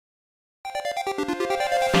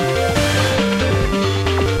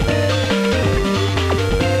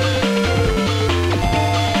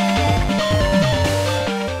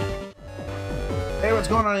Hey, what's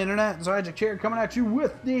going on the internet? It's Xiagax here, coming at you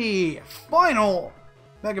with the final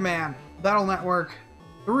Megaman Battle Network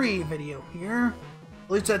 3 video here.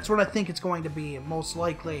 At least that's what I think it's going to be, most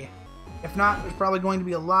likely. If not, there's probably going to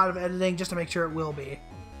be a lot of editing just to make sure it will be.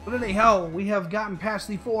 But anyhow, we have gotten past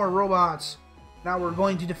the 4 robots. Now we're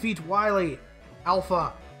going to defeat Wily,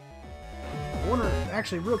 Alpha. I wonder,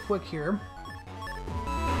 actually, real quick here,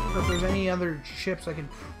 I wonder if there's any other chips I can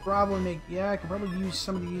probably make. Yeah, I can probably use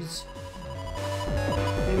some of these.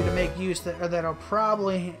 Maybe to make use that'll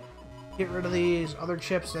probably get rid of these other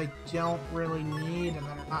chips I don't really need and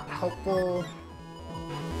that are not helpful.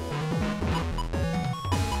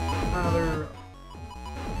 Another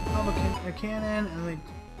a cannon, and then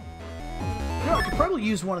I could probably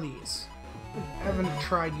use one of these. I haven't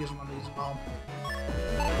tried using one of these at all.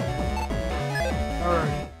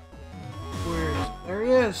 Alright. There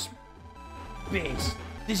he is. Base.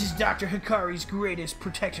 This is Dr. Hikari's greatest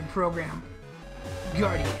protection program.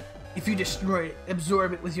 Guardian. If you destroy it,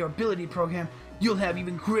 absorb it with your ability program, you'll have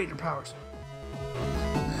even greater powers.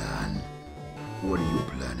 Man, what are you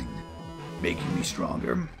planning? Making me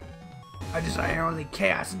stronger? I desire only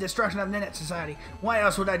chaos and destruction of Nanette society. Why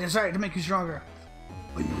else would I desire to make you stronger?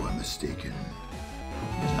 But you are mistaken.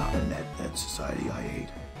 It's not that society I hate,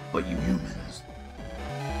 but you humans.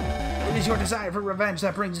 It is your desire for revenge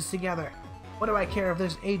that brings us together. What do I care if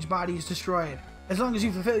this aged body is destroyed? As long as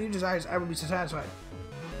you fulfill your desires, I will be satisfied.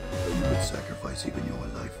 But you would sacrifice even your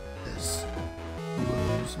life for this. You will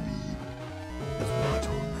lose me. That's what,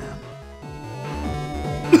 old man.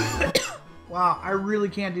 Wow, I really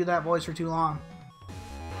can't do that voice for too long.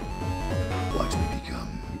 Watch me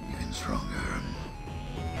become even stronger.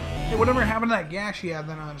 Hey, whatever happened to that gash he had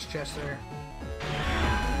then on his chest there?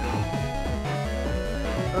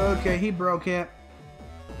 Okay, he broke it.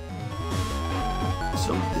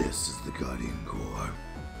 So this is the Guardian Core.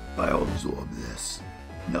 If I absorb this,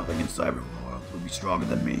 nothing in Cyberworld will be stronger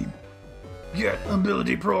than me. Get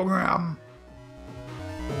ability program.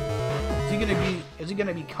 Is he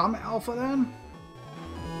gonna become Alpha then?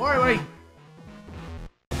 Wily!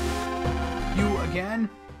 You again?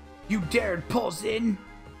 You dared pulse in?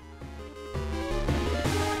 You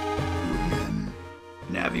again.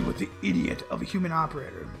 Navi with the idiot of a human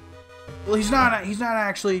operator. Well, he's not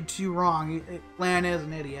actually too wrong. Lan is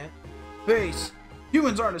an idiot. Base.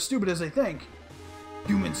 Humans aren't as stupid as they think.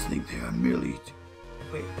 Humans think they are merely...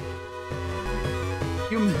 Wait.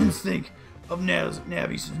 Humans think of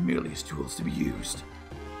Navis as merely as tools to be used.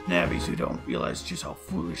 Navis who don't realize just how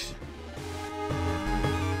foolish.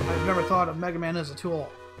 I've never thought of Megaman as a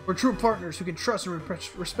tool. We're true partners who can trust and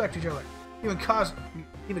respect each other. Even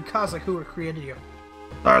Cosmic who created you.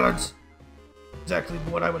 Silence! Exactly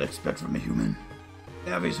what I would expect from a human.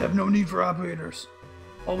 Navis have no need for operators.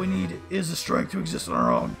 All we need is the strength to exist on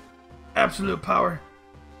our own. Absolute power.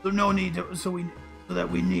 So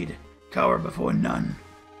that we need cower before none.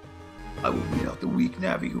 I will weed out the weak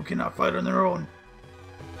Navi who cannot fight on their own.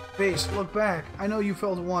 Base, look back. I know you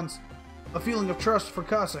felt it once. A feeling of trust for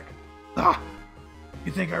Cossack. Ah!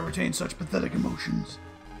 You think I retain such pathetic emotions?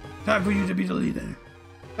 Time for you to be the leader.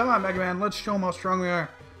 Come on, Megaman, let's show them how strong we are.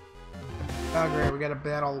 Oh great, we gotta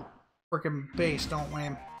battle frickin' base, don't we?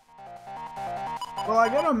 Well, I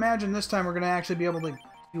gotta imagine this time we're gonna actually be able to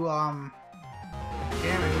do,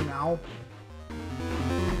 damage now.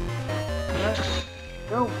 Let's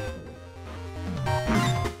go.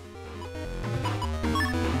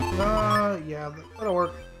 Yeah, that'll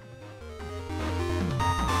work.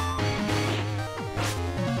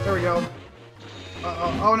 There we go.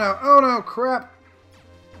 Oh no, crap.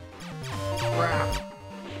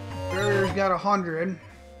 Barrier's got 100.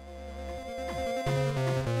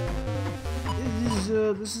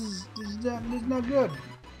 This is not good.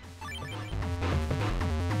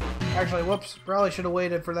 Actually, whoops. Probably should have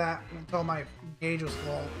waited for that until my gauge was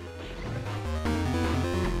full.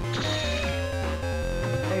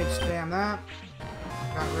 Okay, spam that.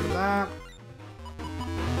 Got rid of that.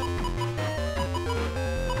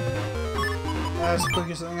 That's the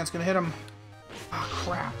quickest thing that's gonna hit him. Ah,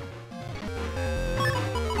 crap.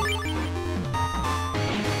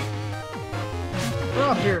 Get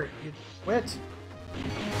up here, you twit.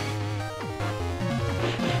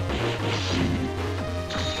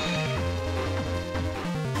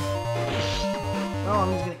 Oh,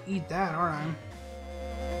 I'm just gonna eat that, aren't I?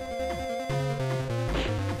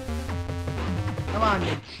 Come on,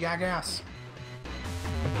 you Xiagax.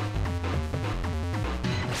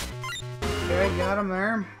 Okay, got him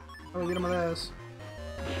there. I'll get him with this.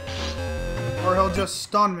 Or he'll just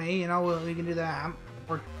stun me, you know, we can do that.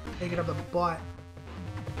 Or take it up the butt.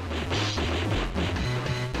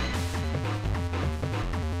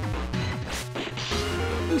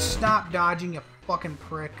 You stop dodging, you fucking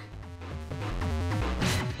prick.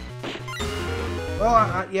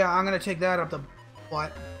 Well, yeah, I'm gonna take that up the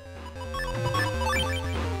butt.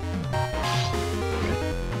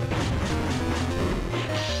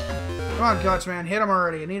 Come on, Guts, man. Hit him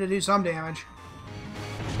already. I need to do some damage.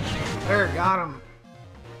 There, got him.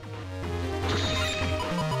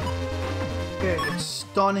 Okay, I can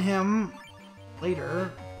stun him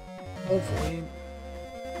later. Hopefully.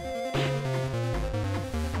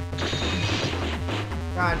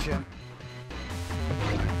 Gotcha.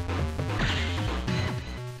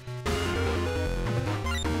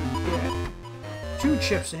 Yeah. 2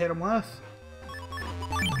 chips to hit him with.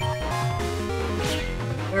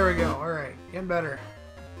 There we go. Alright. Getting better.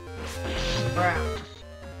 Crap.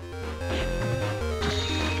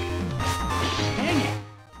 Dang it!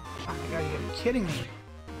 Oh my god, you gotta be kidding me.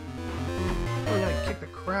 Oh, you gotta kick the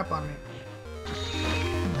crap on me.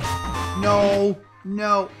 No!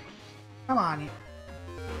 No! Come on.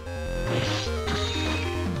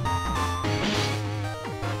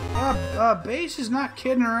 Base is not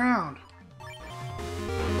kidding around.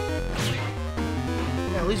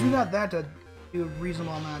 Yeah, at least we got that to do a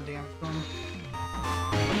reasonable amount of damage to him.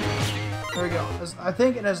 There we go. I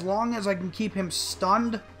think as long as I can keep him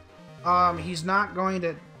stunned, he's not going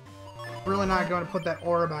to, really not going to put that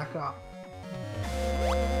aura back up.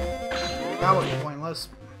 That was pointless.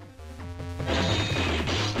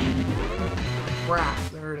 Crap,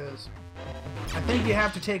 there it is. I think you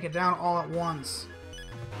have to take it down all at once.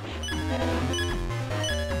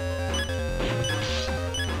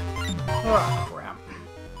 Oh, crap.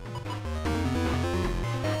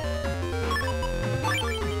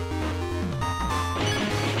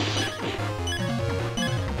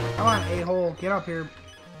 Come on, a-hole. Get up here.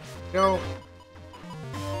 Go.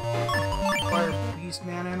 Fire Beast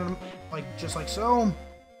Man into him. Like, just like so.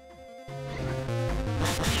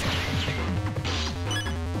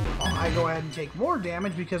 I go ahead and take more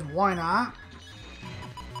damage because why not?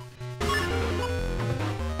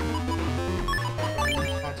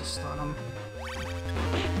 Had to stun him.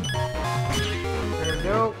 There we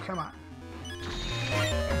go. Come on.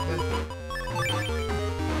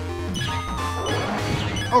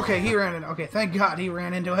 Okay, he ran into. Okay, thank God he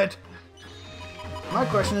ran into it. My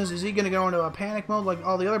question is he going to go into a panic mode like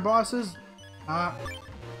all the other bosses?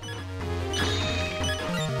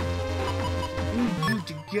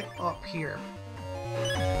 To get up here.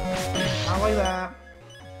 Not like that.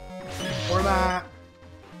 Or that.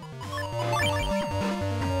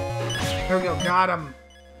 There we go, got him.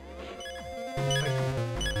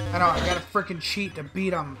 I know, I gotta frickin' cheat to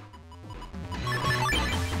beat him.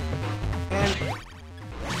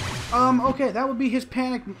 And okay, that would be his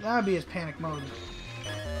panic. That would be his panic mode.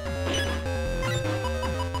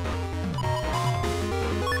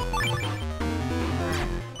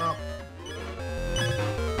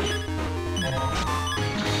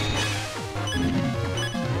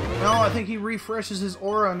 No, I think he refreshes his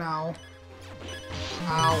aura now.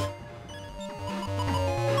 Ow.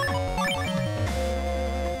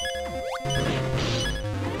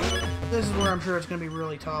 This is where I'm sure it's going to be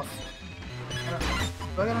really tough.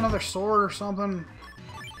 Do I got another sword or something?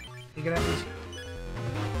 You can at least...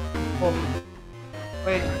 Oh.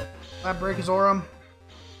 Wait. Did that break his aura?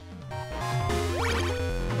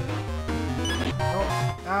 Nope.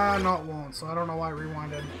 No it won't, so I don't know why I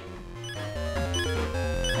rewinded.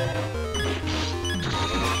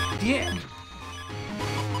 Dick!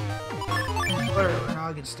 Whatever, now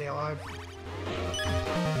I can stay alive.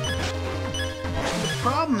 The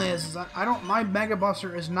problem is I don't. My Mega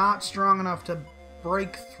Buster is not strong enough to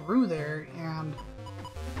break through there, and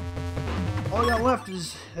all I got left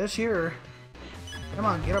is this here. Come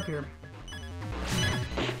on, get up here.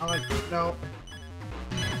 I'm like, no.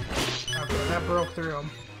 Okay, that broke through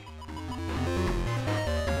him.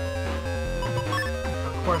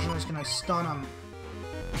 Of course, I'm just gonna stun him.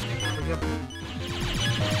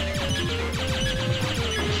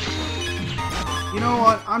 You know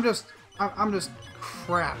what? I'm just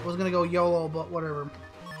crap. I was gonna go YOLO, but whatever.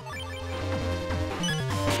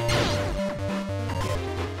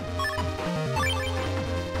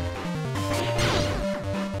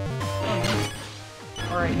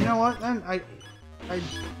 All right, you know what? Then I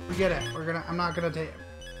forget it. I'm not gonna take.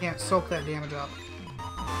 Can't soak that damage up.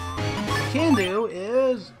 What I can do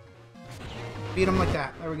is beat him like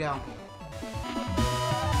that. There we go.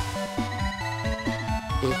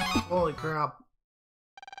 Holy crap.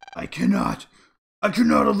 I cannot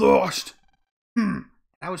have lost.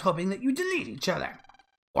 I was hoping that you'd delete each other.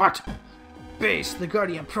 What? Base, the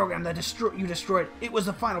Guardian program that you destroyed, it was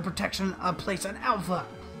the final protection place on Alpha.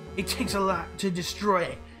 It takes a lot to destroy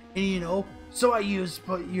it, and you know, so I use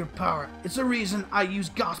your power. It's the reason I use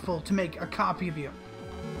Gospel to make a copy of you,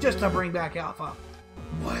 just to bring back Alpha.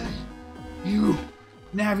 What? You?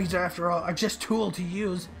 Navis, after all, are just tool to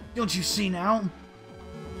use. Don't you see now?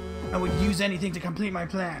 I would use anything to complete my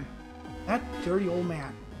plan. That dirty old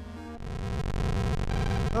man.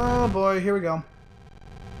 Oh boy, here we go.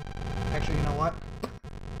 Actually, you know what?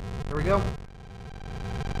 Here we go.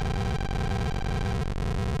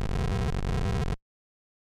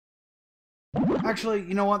 Actually,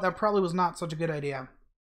 you know what? That probably was not such a good idea.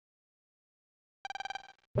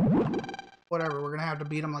 Whatever, we're gonna have to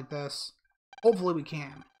beat him like this. Hopefully we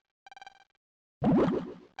can.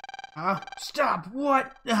 Stop!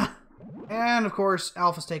 What? And of course,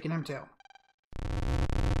 Alpha's taking him too.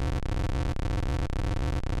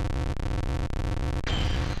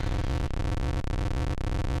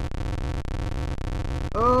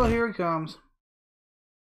 Oh, here he comes.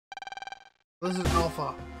 This is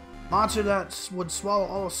Alpha. Monster that would swallow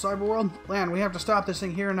all of Cyberworld? Land, we have to stop this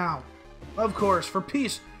thing here now. Of course, for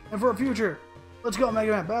peace and for a future. Let's go,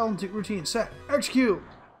 Megaman. Battle routine set. Execute!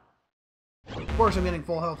 Of course I'm getting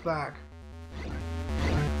full health back.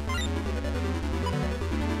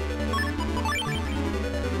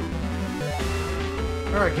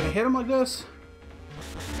 Alright, can I hit him like this?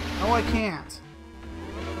 No, I can't.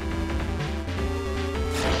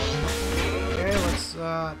 Okay, let's,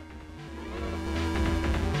 can't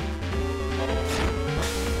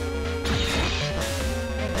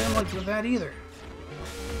hit him like with that either.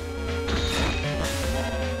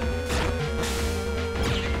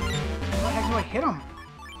 How the heck do I hit him?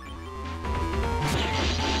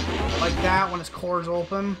 Like that when his core's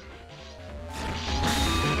open.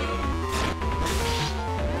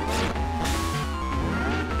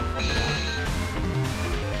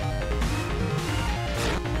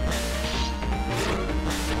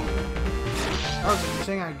 That was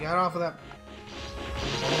interesting. I got off of that.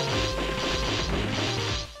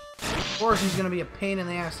 Of course, he's going to be a pain in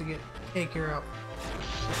the ass to take care of.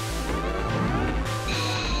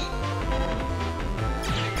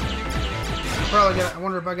 Probably got. I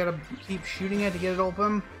wonder if I got to keep shooting it to get it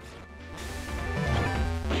open,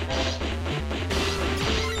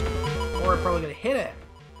 or I probably got to hit it.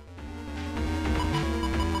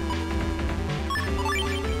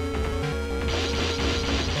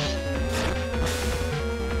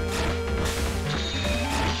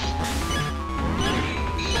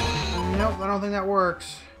 Nope, I don't think that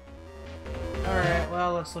works. Alright,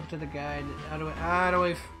 well, let's look to the guide. How do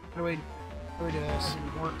we do this?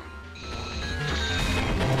 Work.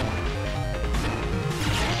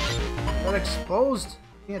 Is that exposed?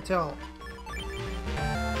 Can't tell.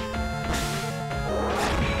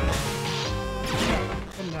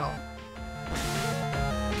 Couldn't tell.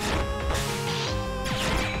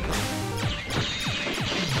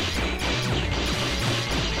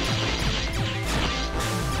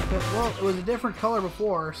 Well, it was a different color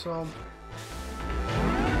before, so...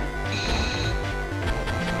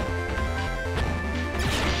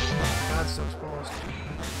 That's so exposed.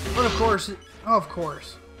 But of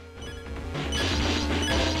course,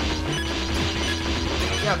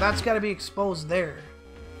 yeah, that's got to be exposed there.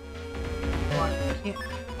 What? I can't...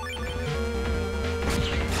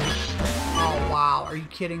 Oh, wow. Are you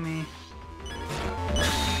kidding me?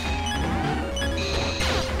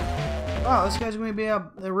 Wow, this guy's going to be a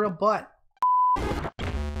real butt.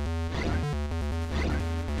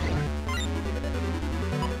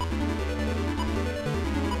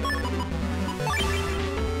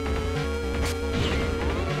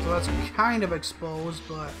 So that's kind of exposed,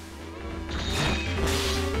 but...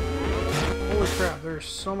 Holy crap, there's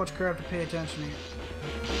so much crap to pay attention to.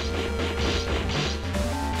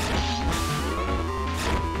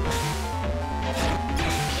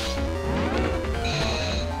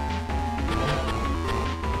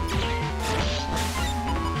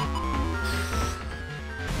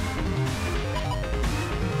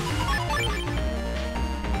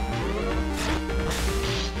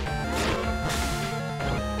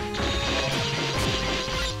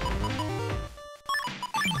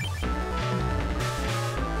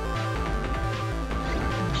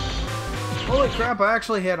 Holy crap, I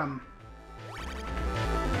actually hit him.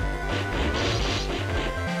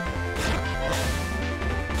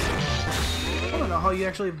 I don't know how you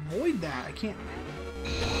actually avoid that. I can't...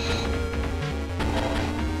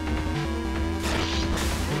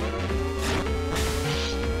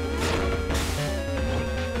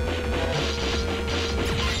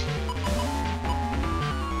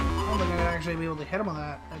 actually be able to hit him with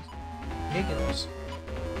that. That's ridiculous.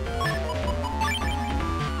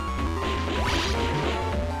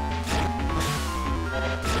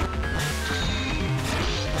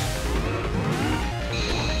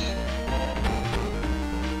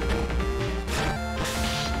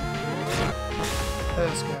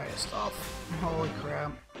 This guy is tough. Holy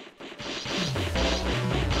crap.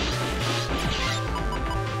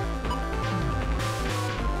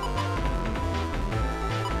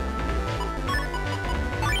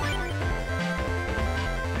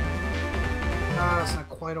 That's not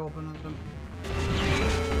quite open.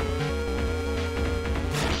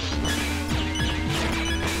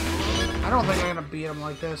 I don't think I'm gonna beat him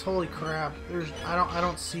like this. Holy crap. I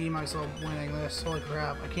don't see myself winning this. Holy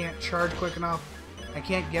crap. I can't charge quick enough. I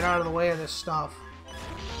can't get out of the way of this stuff.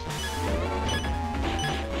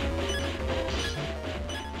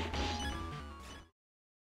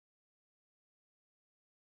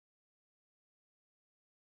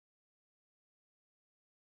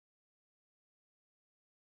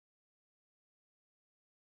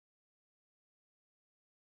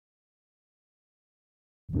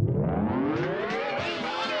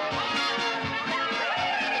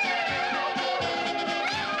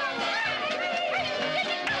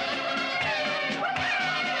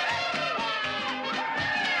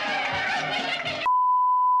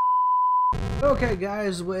 Okay,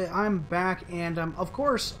 guys, I'm back, and of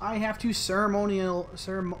course, I have to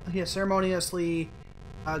ceremoniously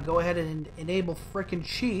go ahead and enable frickin'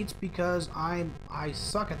 cheats because I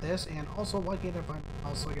suck at this, and also, why can't I find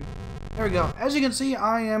else I can? There we go. As you can see,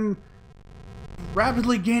 I am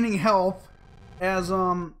rapidly gaining health as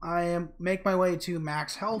I make my way to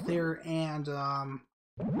max health here, and oh,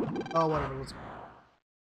 whatever.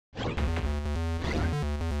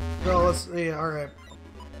 Let's see. All right.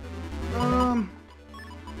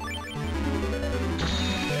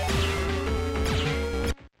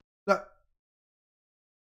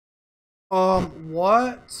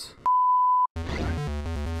 What?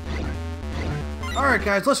 Alright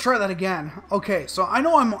guys, let's try that again. Okay, so I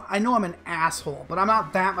know I'm an asshole, but I'm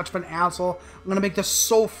not that much of an asshole. I'm gonna make this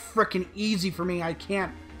so freaking easy for me I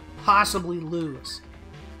can't possibly lose.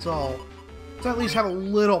 So let's at least have a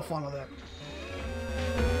little fun with it.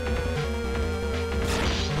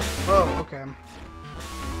 Oh, okay.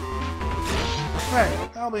 Hey,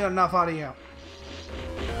 that'll be enough out of you.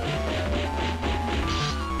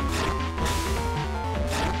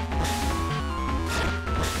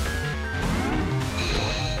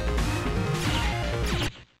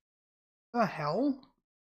 The hell?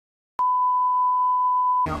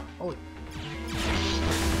 Yeah, holy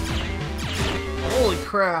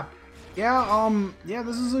crap. Yeah, yeah,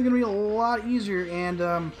 this is gonna be a lot easier, and,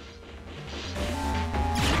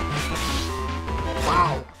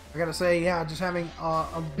 wow. I gotta say, yeah, just having,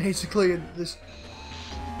 basically this...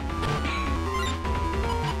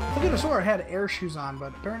 I could have swore I had air shoes on,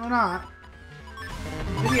 but apparently not.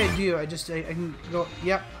 Maybe I do, I can go,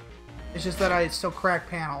 yep. It's just that I still crack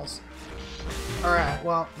panels. Alright,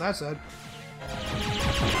 well, that's it.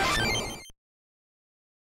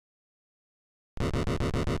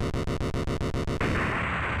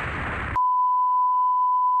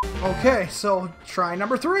 Okay, so try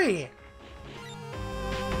number 3.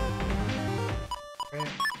 Okay.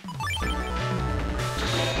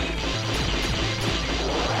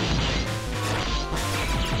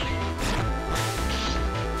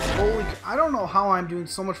 Holy, I don't know how I'm doing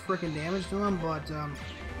so much freaking damage to him, but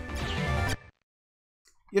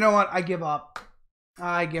you know what? I give up.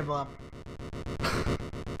 I give up.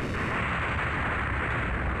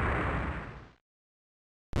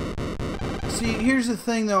 See, here's the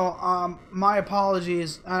thing though, my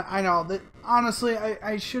apologies. I know that honestly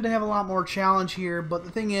I should have a lot more challenge here, but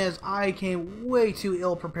the thing is I came way too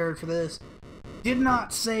ill prepared for this. Did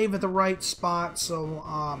not save at the right spot, so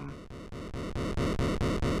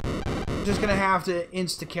just gonna have to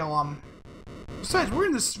insta-kill him. Besides, we're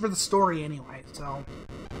in this for the story anyway, so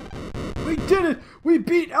we did it! We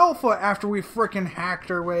beat Alpha after we frickin'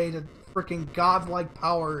 hacked our way to frickin' godlike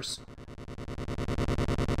powers.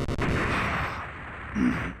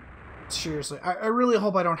 Seriously, I really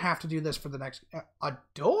hope I don't have to do this for the next... A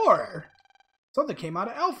door? Something came out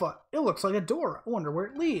of Alpha. It looks like a door. I wonder where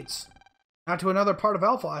it leads. Not to another part of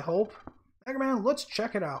Alpha, I hope. Megaman, let's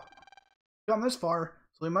check it out. We've come this far,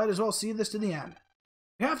 so we might as well see this to the end.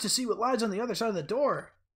 We have to see what lies on the other side of the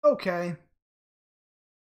door. Okay.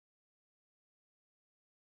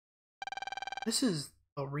 This is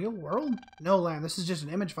the real world? No, Lamb, this is just an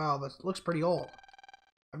image file that looks pretty old.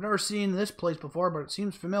 I've never seen this place before, but it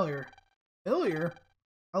seems familiar. Familiar?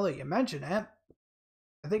 I'll let you mention it.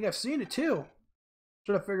 I think I've seen it too.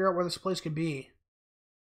 Try to figure out where this place could be.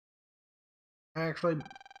 Actually,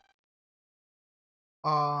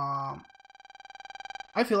 I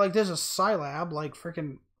feel like there's a Scilab like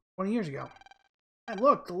freaking 20 years ago. And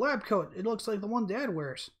look, the lab coat. It looks like the one Dad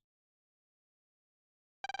wears.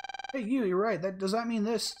 Hey, you're right. Does that mean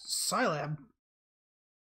this Scilab?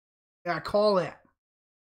 Yeah, call it.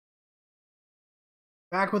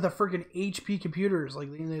 Back with the freaking HP computers,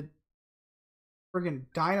 like the freaking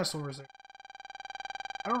dinosaurs.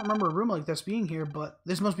 I don't remember a room like this being here, but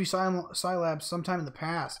this must be Scilab sometime in the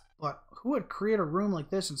past. But who would create a room like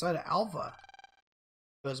this inside of Alpha?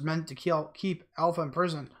 It was meant to keep Alpha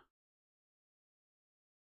imprisoned.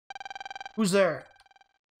 Who's there?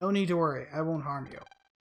 No need to worry, I won't harm you.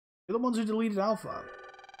 You're the ones who deleted Alpha.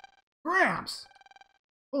 Gramps!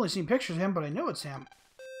 I've only seen pictures of him, but I know it's him.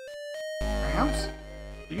 Gramps?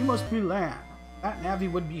 So you must be Lan. That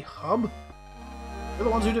Navi would be Hub? You're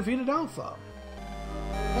the ones who defeated Alpha.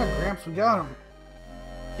 Yeah, Gramps, we got him.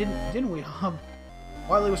 Didn't we, Hub?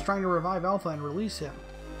 Wily was trying to revive Alpha and release him.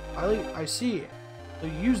 Wily, I see. So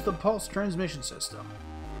you used the pulse transmission system.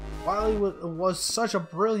 Wily was such a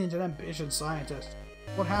brilliant and ambitious scientist.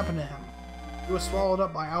 What happened to him? He was swallowed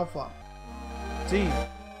up by Alpha. See,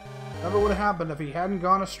 never would have happened if he hadn't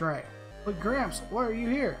gone astray. But Gramps, why are you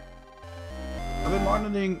here? I've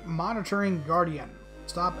been monitoring Guardian.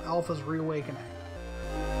 Stop Alpha's reawakening.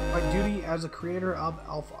 My duty as the creator of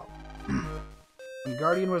Alpha. When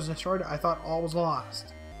Guardian was destroyed, I thought all was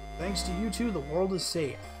lost. Thanks to you two, the world is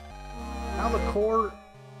safe. Now the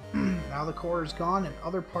core is gone and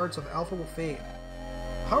other parts of Alpha will fade.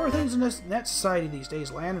 How are things in this net society these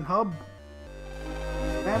days, Lan and Hub?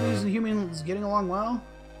 Navis and humans getting along well?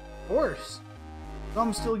 Of course.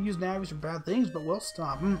 Some still use Navis for bad things, but we'll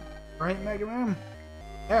stop them. Right, Megaman?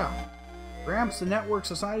 Yeah. Gramps, the network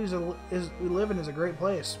society we live in is a great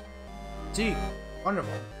place. See,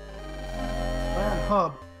 wonderful. Lan,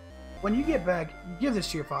 Hub, when you get back, give this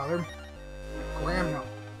to your father. Gram, no.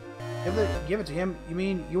 Give it to him. You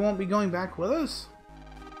mean you won't be going back with us?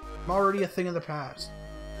 I'm already a thing of the past.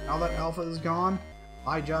 Now that Alpha is gone,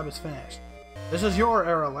 my job is finished. This is your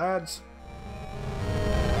era, lads.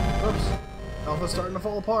 Oops. Alpha's starting to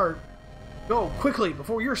fall apart. Go, quickly,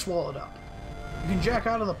 before you're swallowed up. You can jack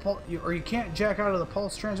out of the or you can't jack out of the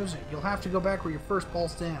pulse transmission. You'll have to go back where you first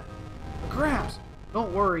pulsed in. But Gramps,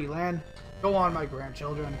 don't worry, Lan. Go on, my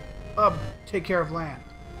grandchildren. Take care of Lan.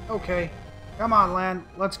 Okay. Come on, Lan.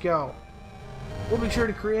 Let's go. We'll be sure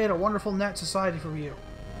to create a wonderful net society for you.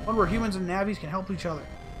 One where humans and Navis can help each other.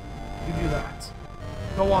 You do that.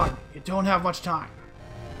 Go on. You don't have much time.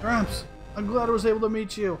 Gramps, I'm glad I was able to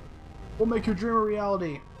meet you. We'll make your dream a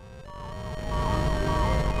reality.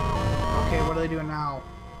 Okay, what are they doing now?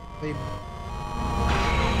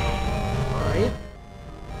 Alright.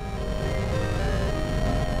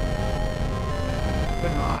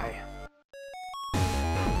 Goodbye.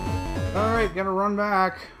 Alright, gotta run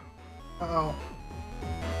back. Uh-oh.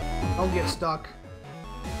 Don't get stuck.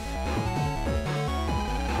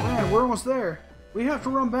 Man, we're almost there. We have to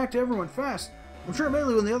run back to everyone fast. I'm sure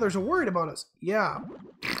mainly when the others are worried about us. Yeah.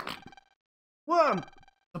 Whoa!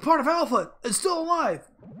 The part of Alpha is still alive!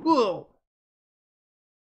 Whoa!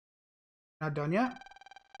 Not done yet?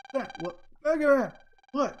 What? Megaman!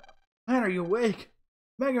 What? Man, are you awake?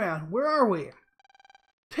 Megaman, where are we?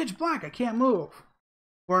 Pitch black, I can't move.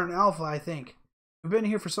 We're in Alpha, I think. We've been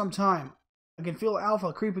here for some time. I can feel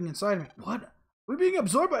Alpha creeping inside me. What? Are we being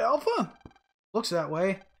absorbed by Alpha? Looks that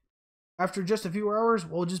way. After just a few hours,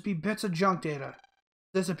 we'll just be bits of junk data.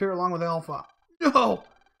 Disappear along with Alpha. No!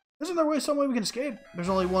 Isn't there some way we can escape? There's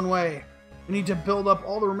only one way. We need to build up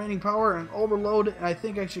all the remaining power and overload it, and I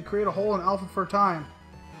think I should create a hole in Alpha for a time.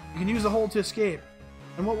 You can use the hole to escape.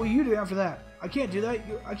 And what will you do after that? I can't do that.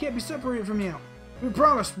 I can't be separated from you. We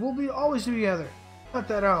promised we'll be always together. Cut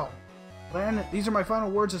that out. Lan, these are my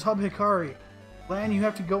final words as Hub Hikari. Lan, you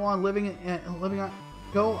have to go on living and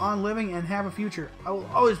have a future. I will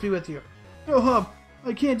always be with you. No, Hub,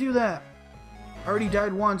 I can't do that. I already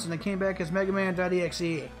died once and I came back as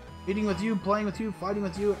Megaman.exe. Eating with you, playing with you, fighting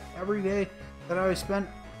with you, every day that I spent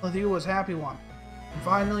with you was a happy one. And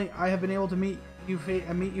finally, I have been able to meet you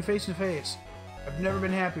face to face. I've never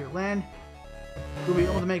been happier. Lan, we'll be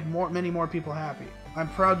able to make many more people happy. I'm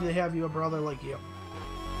proud to have you, a brother like you.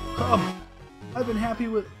 I've been happy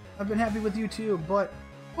with you too, but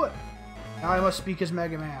what? Now I must speak as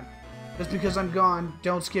Megaman. Just because I'm gone,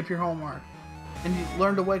 don't skip your homework. And you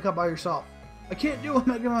learn to wake up by yourself. I can't do it,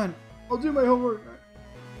 Megaman. I'll do my homework.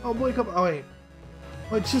 I'll wake up. Oh wait.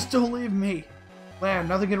 But just don't leave me. Lan,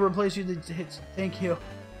 nothing can replace you. Thank you.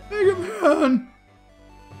 Megaman!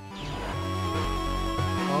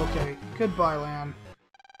 Okay. Goodbye, Lan.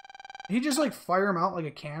 Did he just like fire him out like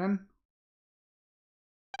a cannon?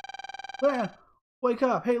 Lan, wake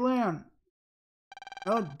up! Hey, Lan.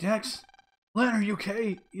 Oh, Dex. Lan, are you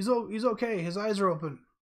okay? He's okay. His eyes are open.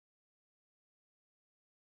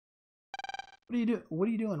 What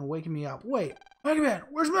are you doing waking me up? Wait, Megaman,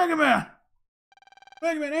 where's Megaman?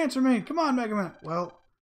 Megaman, answer me. Come on, Megaman. Well,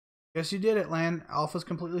 guess you did it, Lan. Alpha's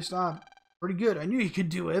completely stopped. Pretty good. I knew you could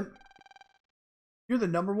do it. You're the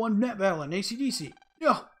 #1 net battle in AC/DC.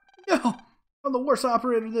 No. I'm the worst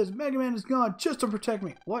operator of this. Megaman is gone just to protect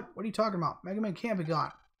me. What? What are you talking about? Megaman can't be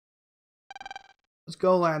gone. Let's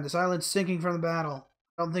go, Lan. This island's sinking from the battle.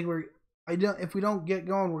 If we don't get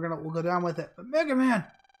going, we'll go down with it. But Megaman!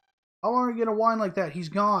 How long are you gonna whine like that? He's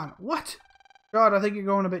gone. What? God, I think you're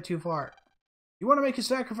going a bit too far. You want to make a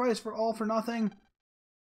sacrifice for all for nothing?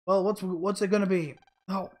 Well, what's it gonna be?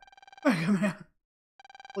 Oh, Megaman.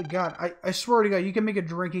 Holy God, I swear to God, you can make a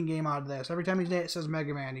drinking game out of this. Every time he says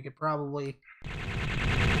Megaman, you could probably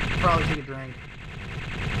take a drink.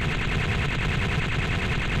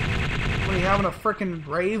 What, are you having a frickin'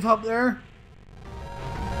 rave up there?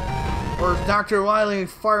 Or is Dr. Wily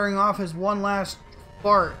firing off his one last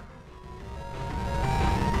fart?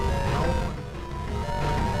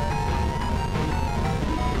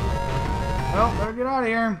 Well, better get out of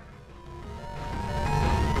here.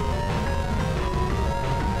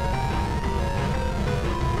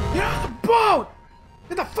 Get out of the boat!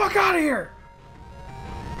 Get the fuck out of here!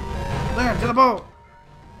 Land to the boat!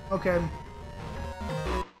 Okay.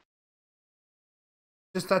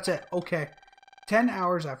 That's it. Okay. 10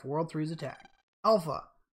 hours after World 3's attack, Alpha,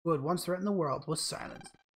 who had once threatened the world, was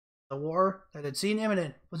silenced. The war that had seemed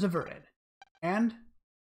imminent was averted. And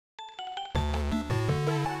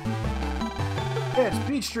it's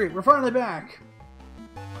Beach Street. We're finally back.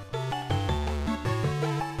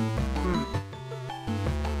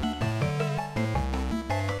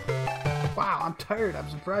 Wow, I'm tired. I'm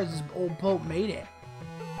surprised this old Pope made it.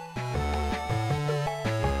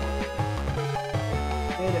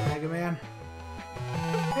 Made it, Mega Man.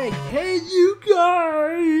 Hey, you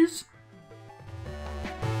guys!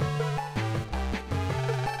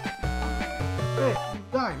 Hey,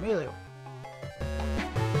 die, Melee.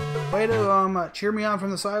 Way to cheer me on from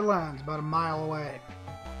the sidelines, about a mile away.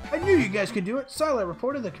 I knew you guys could do it. Silent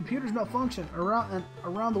reported the computers malfunction around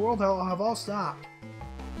the world have all stopped.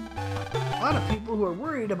 A lot of people who are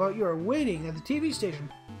worried about you are waiting at the TV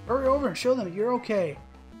station. Hurry over and show them that you're okay.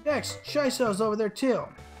 Next, Shiso's over there too.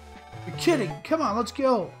 You're kidding. Come on, let's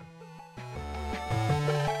go.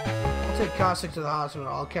 I'll take Caustic to the hospital.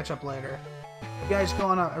 I'll catch up later. You guys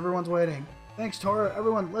going up. Everyone's waiting. Thanks, Tora.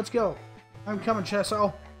 Everyone, let's go. I'm coming,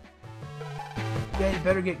 Shiso. Yeah, you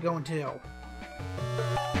better get going too.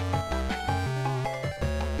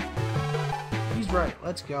 He's right.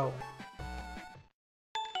 Let's go.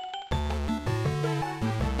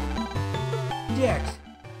 Dex.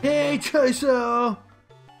 Hey, Chiso!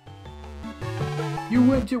 You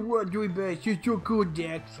went to World 3 base. You're so cool,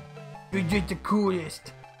 Dex. You're just the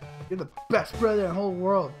coolest. You're the best brother in the whole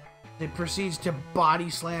world. It proceeds to body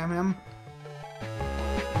slam him.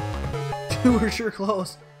 We're sure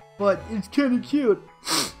close, but it's kind of cute.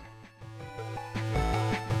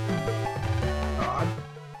 God.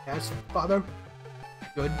 Yes, Father.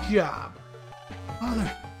 Good job.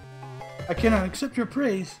 Father, I cannot accept your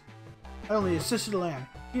praise. I only assisted Lan.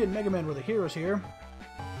 He and Megaman were the heroes here.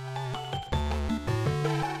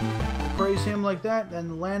 Praise him like that, then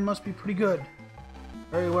the land must be pretty good.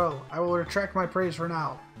 Very well. I will retract my praise for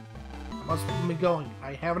now. I must be going.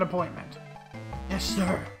 I have an appointment. Yes,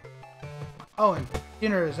 sir. Oh, and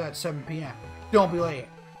dinner is at 7 p.m. Don't be late.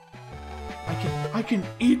 I can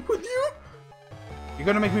eat with you? You're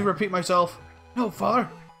gonna make me repeat myself? No, Father.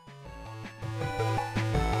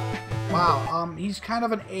 Wow, he's kind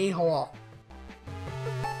of an a-hole.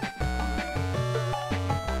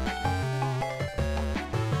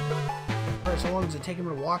 Alright, so long does it take him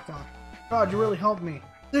to walk on? God, you really helped me.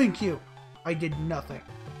 Thank you. I did nothing.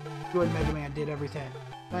 You and Mega Man did everything.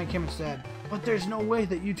 Thank him instead. But there's no way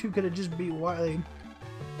that you two could have just beat Wily.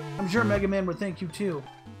 I'm sure Mega Man would thank you too.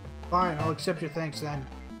 Fine, I'll accept your thanks then.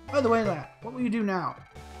 By the way, lad, what will you do now?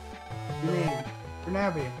 You mean, your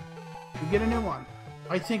Navi. You get a new one.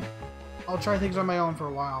 I think I'll try things on my own for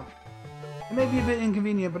a while. It may be a bit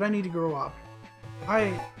inconvenient, but I need to grow up.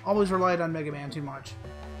 I always relied on Mega Man too much.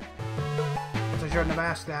 I shouldn't have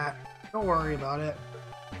asked that. Don't worry about it.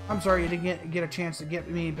 I'm sorry you didn't get a chance to get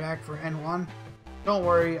me back for N1. Don't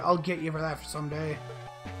worry, I'll get you for that for someday.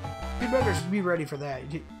 You better be ready for that.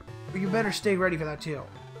 You better stay ready for that too.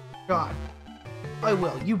 God. I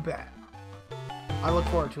will, you bet. I look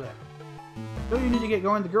forward to it. So you need to get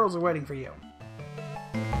going, the girls are waiting for you.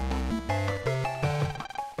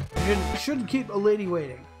 Shouldn't keep a lady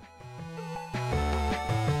waiting.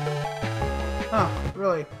 Huh,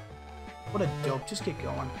 really? What a dope. Just get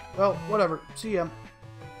going. Well, whatever. See ya.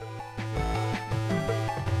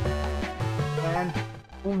 And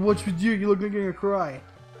what's with you? You look like you're gonna cry.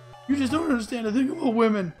 You just don't understand a thing about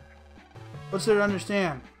women. What's there to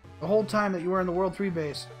understand? The whole time that you were in the World 3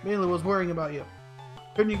 base, Mela was worrying about you.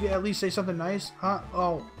 Couldn't you at least say something nice? Huh?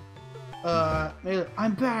 Oh. Mela,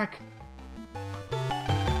 I'm back.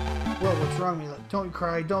 Whoa, what's wrong, Mela? Don't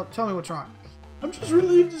cry. Don't tell me what's wrong. I'm just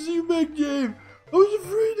relieved to see you back, Dave. I was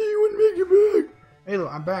afraid that you wouldn't make it back. Mela,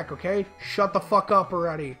 I'm back, okay? Shut the fuck up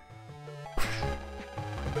already.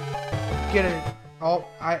 Get it. Oh,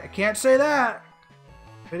 I can't say that.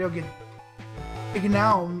 Video get taken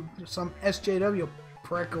now. Some SJW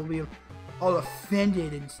prick will be all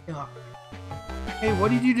offended and stuff. Hey,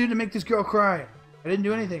 what did you do to make this girl cry? I didn't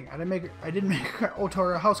do anything. I didn't make her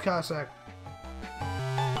Otora a house Cossack.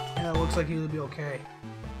 Yeah, it looks like he'll be okay.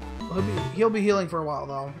 Well, he'll be healing for a while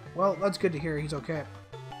though. Well, that's good to hear. He's okay.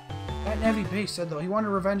 That Navi base said though he wanted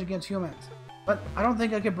revenge against humans, but I don't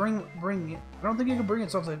think I could bring it. I don't think it could bring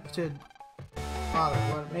itself to father.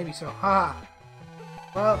 Well, maybe so. Ha.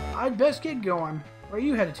 Well, I'd best get going. Where are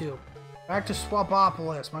you headed to? Back to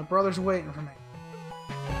Swapopolis. My brother's waiting for me.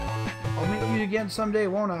 I'll meet you again someday,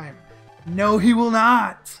 won't I? No, he will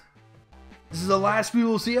not. This is the last we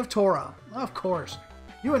will see of Tora. Of course.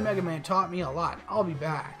 You and Megaman taught me a lot. I'll be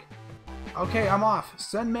back. Okay, I'm off.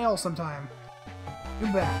 Send mail sometime.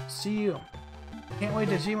 You bet. See you. Can't wait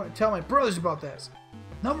to tell my brothers about this.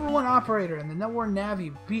 #1 operator and the #1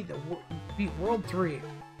 Navi beat World 3.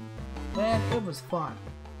 Man, it was fun.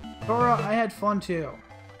 Tora, I had fun too.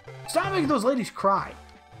 Stop making those ladies cry.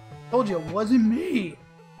 Told you it wasn't me.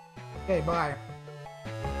 Okay, bye.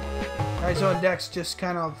 Alright, so Dex just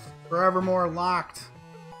kind of forevermore locked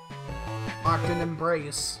in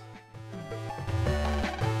embrace.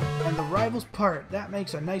 And the rivals part, that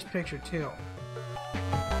makes a nice picture too.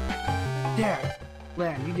 Dad,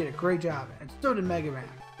 Lan, you did a great job, and so did Megaman.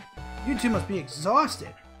 You two must be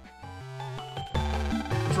exhausted.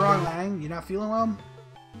 What's wrong, Lang? You not feeling well?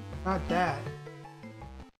 Not that.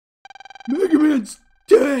 Megaman's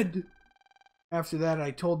dead! After that,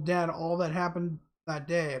 I told Dad all that happened that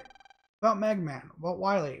day. About Megaman, about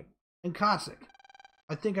Wily, and Cossack.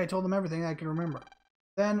 I think I told them everything I can remember.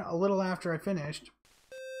 Then, a little after I finished,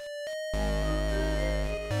 I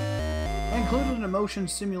included an emotion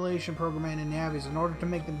simulation program in Navis in order to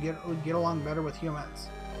make them get along better with humans.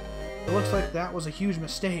 It looks like that was a huge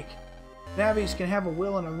mistake. Navis can have a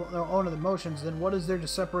will and their own emotions, then what is there to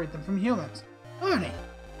separate them from humans? Honey!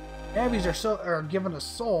 Navis are given a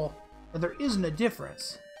soul, but there isn't a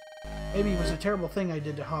difference. Maybe it was a terrible thing I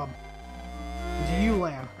did to Hub. And to you,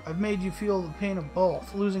 Lamb, I've made you feel the pain of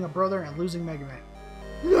both, losing a brother and losing Megaman.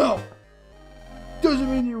 No! Doesn't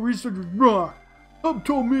mean your research was wrong. Hub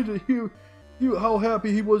told me to hear how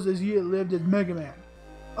happy he was as he had lived as Megaman.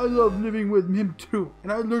 I love living with him too,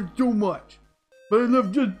 and I learned so much. But I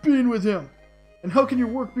love just being with him. And how can your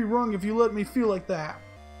work be wrong if you let me feel like that?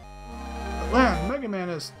 But Lamb, Megaman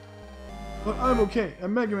is... But I'm okay,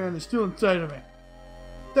 and Megaman is still inside of me.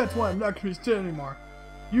 That's why I'm not going to be sad anymore.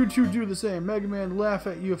 You two do the same. Megaman would laugh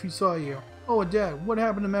at you if he saw you. Oh, and Dad, what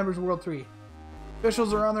happened to members of World 3?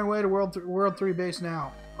 Officials are on their way to World 3 base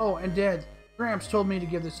now. Oh, and Dad, Gramps told me to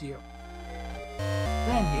give this to you.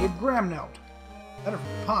 Then gave Gram note. Letter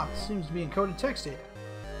from Pop seems to be encoded text data.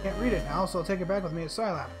 Can't read it now, so I'll take it back with me at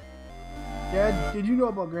Scilab. Dad, did you know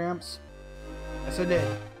about Gramps? Yes, I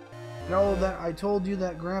did. You know that I told you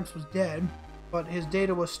that Gramps was dead, but his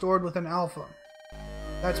data was stored within Alpha.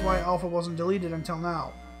 That's why Alpha wasn't deleted until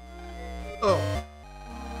now. Oh.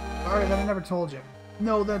 Sorry that I never told you.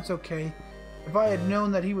 No, that's okay. If I had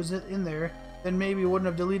known that he was in there, then maybe I wouldn't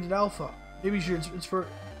have deleted Alpha. Maybe it's for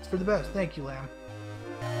the best. Thank you, Lamb.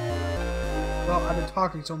 Well, I've been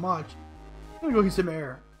talking so much. I'm gonna go get some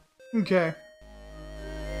air. Okay.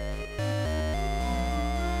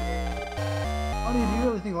 Honey, do you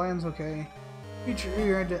really think Lamb's okay? He's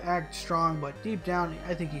eager to act strong, but deep down,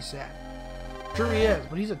 I think he's sad. Sure he is,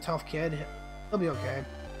 but he's a tough kid. He'll be okay.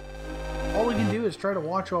 All we can do is try to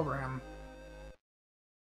watch over him.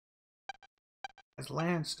 As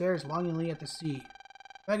Lan stares longingly at the sea.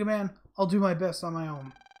 Megaman, I'll do my best on my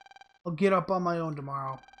own. I'll get up on my own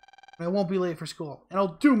tomorrow. And I won't be late for school. And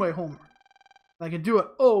I'll do my homework. And I can do it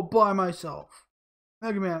all by myself.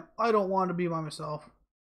 Megaman, I don't want to be by myself.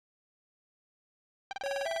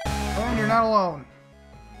 And you're not alone.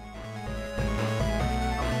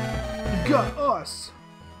 You got us.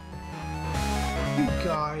 You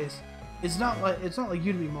guys. It's not like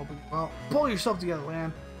you to be moping. Well, pull yourself together,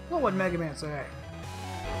 Lan. What would Megaman say?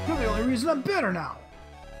 You're the only reason I'm better now.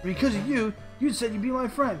 Because of you, you said you'd be my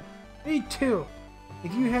friend. Me too.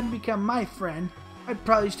 If you hadn't become my friend, I'd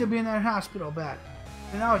probably still be in that hospital bed.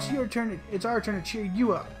 And now it's your turn. It's our turn to cheer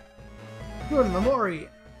you up. Good memory,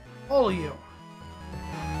 all of you.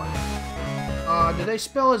 Did they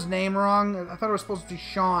spell his name wrong? I thought it was supposed to be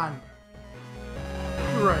Sean.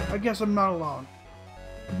 You're right. I guess I'm not alone.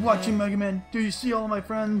 Watching Megaman. Do you see all of my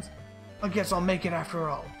friends? I guess I'll make it after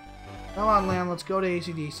all. Come on, Lan. Let's go to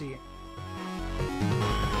AC/DC.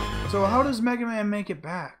 So how does Megaman make it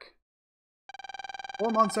back?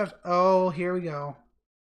 4 months after... Oh, here we go.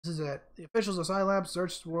 This is it. The officials of Scilab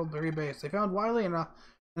searched World 3 base. They found Wily and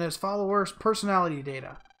his followers' personality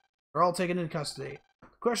data. They're all taken into custody.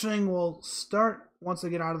 Questioning will start once they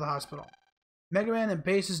get out of the hospital. Megaman and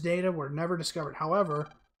Base's data were never discovered. However,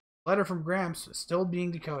 a letter from Gramps is still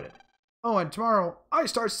being decoded. Oh, and tomorrow I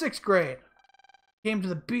start 6th grade. I came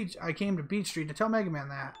to Beach Street to tell Megaman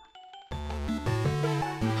that.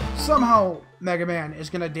 Somehow, Megaman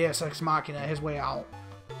is gonna Deus Ex Machina his way out.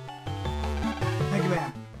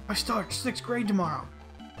 Megaman, I start 6th grade tomorrow.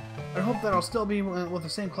 I hope that I'll still be with the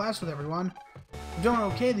same class with everyone. I've done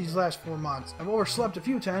okay these last 4 months. I've overslept a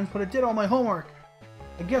few times, but I did all my homework.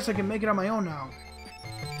 I guess I can make it on my own now.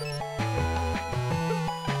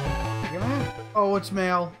 Megaman? Oh, it's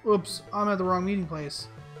mail. Oops, I'm at the wrong meeting place.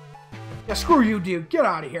 Yeah, screw you, dude. Get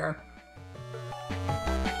out of here.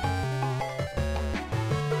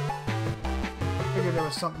 Figured there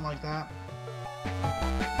was something like that.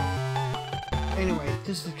 Anyway,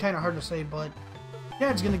 this is kind of hard to say, but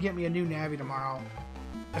Dad's gonna get me a new Navi tomorrow.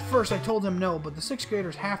 At first, I told him no, but the 6th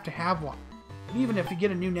graders have to have one. And even if we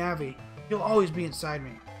get a new Navi, he'll always be inside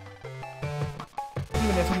me.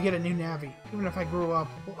 Even if we get a new Navi, even if I grow up,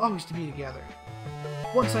 we'll always be together.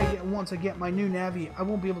 Once I get my new Navi, I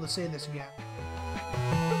won't be able to say this again.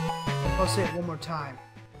 I'll say it one more time.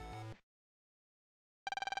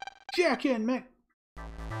 Jack in, Mick.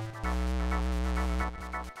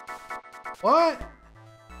 What?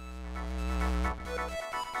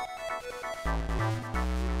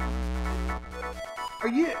 Are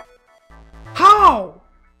you... How?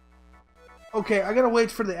 Okay, I gotta wait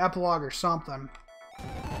for the epilogue or something.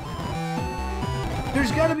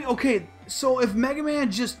 There's gotta be... Okay, so if Mega Man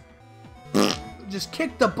just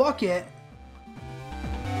kicked the bucket...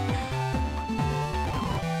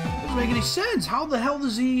 Doesn't make any sense. How the hell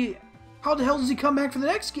does he come back for the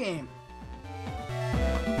next game?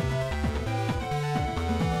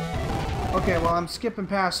 Okay, well, I'm skipping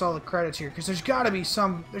past all the credits here because there's gotta be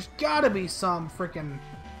some freaking...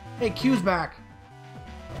 Hey, Q's back.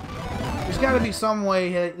 There's gotta be some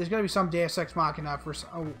way. There's gotta be some Deus Ex Machina for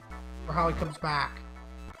how he comes back.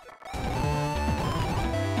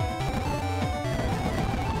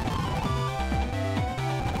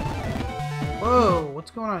 Whoa, what's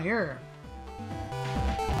going on here?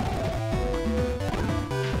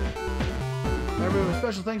 Everybody,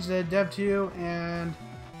 special thanks to Dev2 and...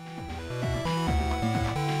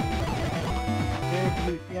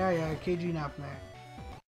 Yeah, KG Nap man.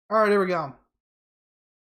 Alright, here we go.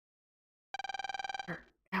 Where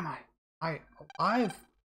am I? Alive?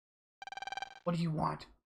 What do you want?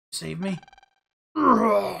 Save me? Ben,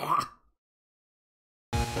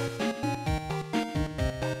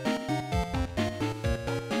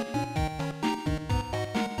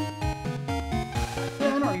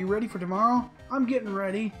 are you ready for tomorrow? I'm getting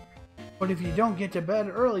ready. But if you don't get to bed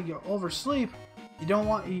early, you'll oversleep. You don't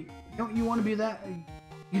want to do that?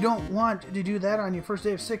 You don't want to do that on your first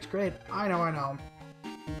day of 6th grade. I know.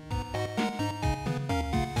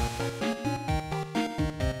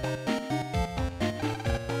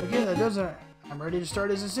 Okay, that does it. I'm ready to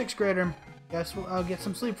start as a 6th grader. Guess I'll get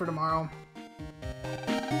some sleep for tomorrow.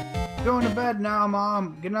 Going to bed now,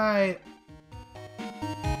 Mom. Good night.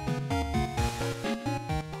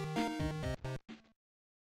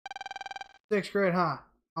 Sixth grade, huh?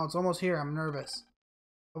 Oh, it's almost here. I'm nervous.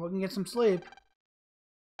 Hope we can get some sleep.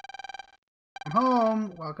 I'm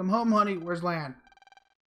home. Welcome home, honey. Where's Lan?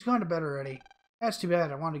 He's gone to bed already. That's too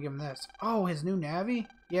bad. I wanted to give him this. Oh, his new Navi?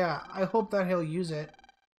 Yeah, I hope that he'll use it.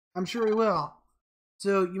 I'm sure he will.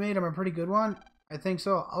 So, you made him a pretty good one? I think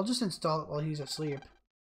so. I'll just install it while he's asleep.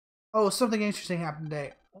 Oh, something interesting happened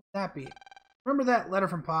today. What would that be? Remember that letter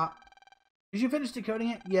from Pop? Did you finish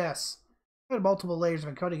decoding it? Yes. I had multiple layers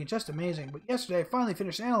of encoding it. Just amazing. But yesterday, I finally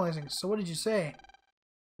finished analyzing. So what did you say? I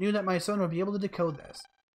knew that my son would be able to decode this.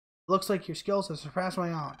 It looks like your skills have surpassed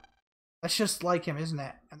my own. That's just like him, isn't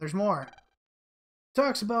it? And there's more. It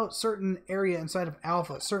talks about certain area inside of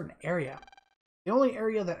Alpha. Certain area. The only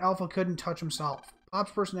area that Alpha couldn't touch himself.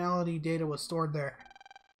 Pop's personality data was stored there.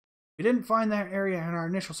 We didn't find that area in our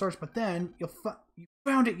initial search, but then you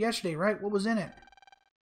Found it yesterday, right? What was in it?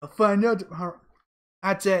 I'll find out.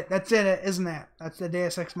 That's it. That's it, isn't it? That's the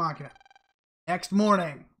Deus Ex Machina. Next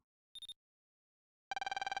morning.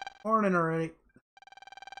 Morning already.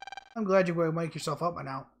 I'm glad you would wake yourself up by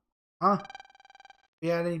now. Huh? You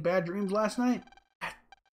had any bad dreams last night?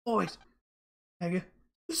 Boys. Mega.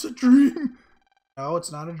 It's a dream. No,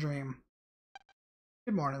 it's not a dream.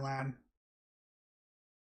 Good morning, lad.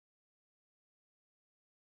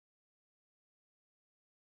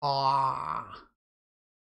 Ah.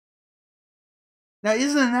 Now,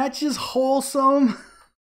 isn't that just wholesome?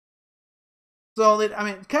 So, I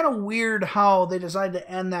mean, it's kind of weird how they decided to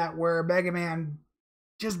end that where Megaman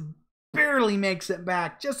just barely makes it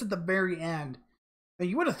back, just at the very end. And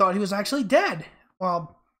you would have thought he was actually dead.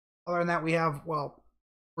 Well, other than that, we have, well,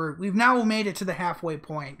 we've now made it to the halfway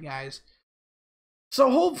point, guys. So,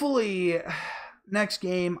 hopefully, next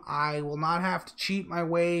game, I will not have to cheat my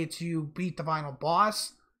way to beat the final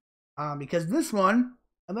boss. Because this one,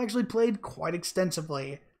 I've actually played quite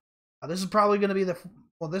extensively. This is probably going to be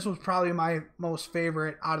this was probably my most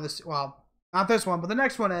favorite out of this. Well, not this one, but the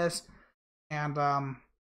next one is. And,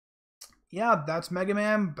 yeah, that's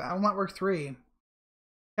Megaman Battle Network 3.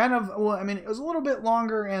 Kind of, well, I mean, it was a little bit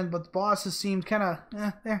longer, but the bosses seemed kind of,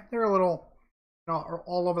 they're a little, you know,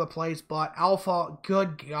 all over the place. But Alpha,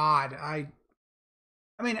 good God, I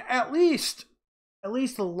mean, at least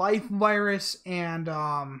the life virus and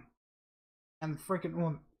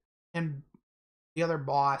freaking, and the other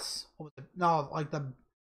boss, what was it? No, like the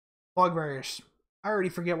bug virus. I already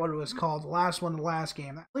forget what it was called. The last one, the last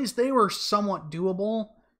game. At least they were somewhat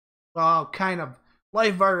doable. Kind of.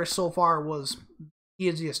 Life virus so far was the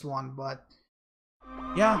easiest one, but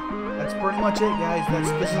yeah, that's pretty much it, guys.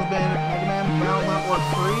 This has been Megaman Battle Network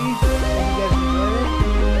 3. Hope you guys enjoyed it.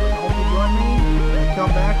 I hope you join me and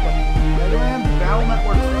come back with Megaman Battle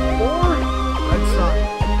Network 4. Red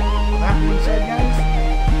Sun.